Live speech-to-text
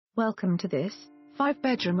Welcome to this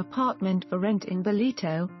 5-bedroom apartment for rent in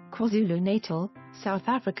Ballito, KwaZulu Natal, South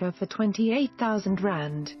Africa for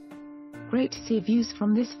R28,000. Great sea views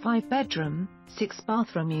from this 5-bedroom,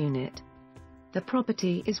 6-bathroom unit. The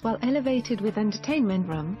property is well elevated with entertainment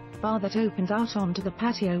room, bar that opens out onto the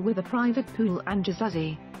patio with a private pool and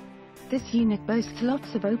jazuzzi. This unit boasts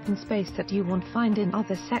lots of open space that you won't find in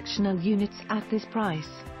other sectional units at this price.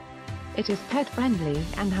 It is pet-friendly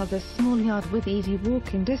and has a small yard with easy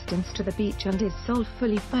walking distance to the beach and is sold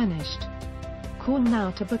fully furnished. Call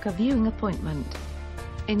now to book a viewing appointment.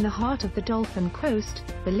 In the heart of the Dolphin Coast,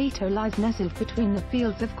 Ballito lies nestled between the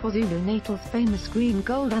fields of KwaZulu Natal's famous green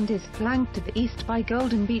gold and is flanked to the east by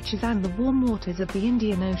golden beaches and the warm waters of the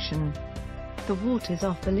Indian Ocean. The waters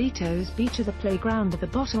off Ballito's beach are the playground of the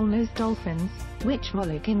bottlenose dolphins, which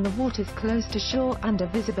frolic in the waters close to shore and are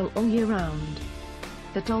visible all year round.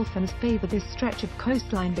 The dolphins favor this stretch of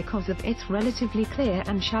coastline because of its relatively clear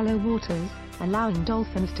and shallow waters, allowing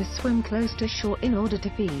dolphins to swim close to shore in order to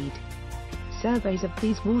feed. Surveys of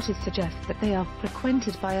these waters suggest that they are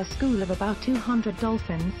frequented by a school of about 200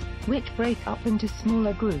 dolphins, which break up into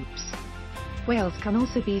smaller groups. Whales can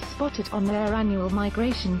also be spotted on their annual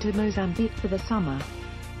migration to Mozambique for the summer.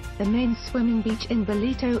 The main swimming beach in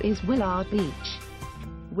Ballito is Willard Beach.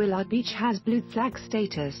 Willard Beach has blue flag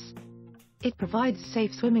status. It provides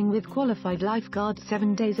safe swimming with qualified lifeguards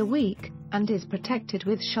 7 days a week, and is protected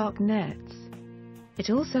with shark nets. It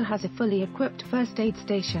also has a fully equipped first aid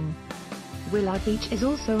station. Willard Beach is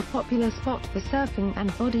also a popular spot for surfing and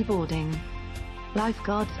bodyboarding.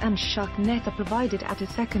 Lifeguards and shark nets are provided at a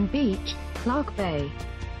second beach, Clark Bay.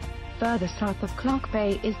 Further south of Clark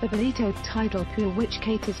Bay is the Ballito Tidal Pool, which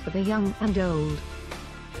caters for the young and old.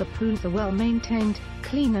 The pools are well maintained,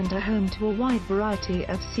 clean and are home to a wide variety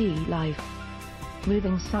of sea life.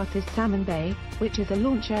 Moving south is Salmon Bay, which is a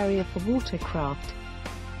launch area for watercraft.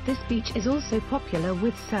 This beach is also popular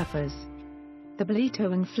with surfers. The Ballito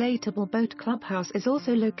Inflatable Boat Clubhouse is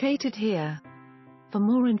also located here. For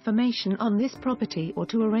more information on this property or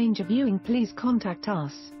to arrange a viewing, please contact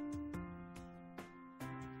us.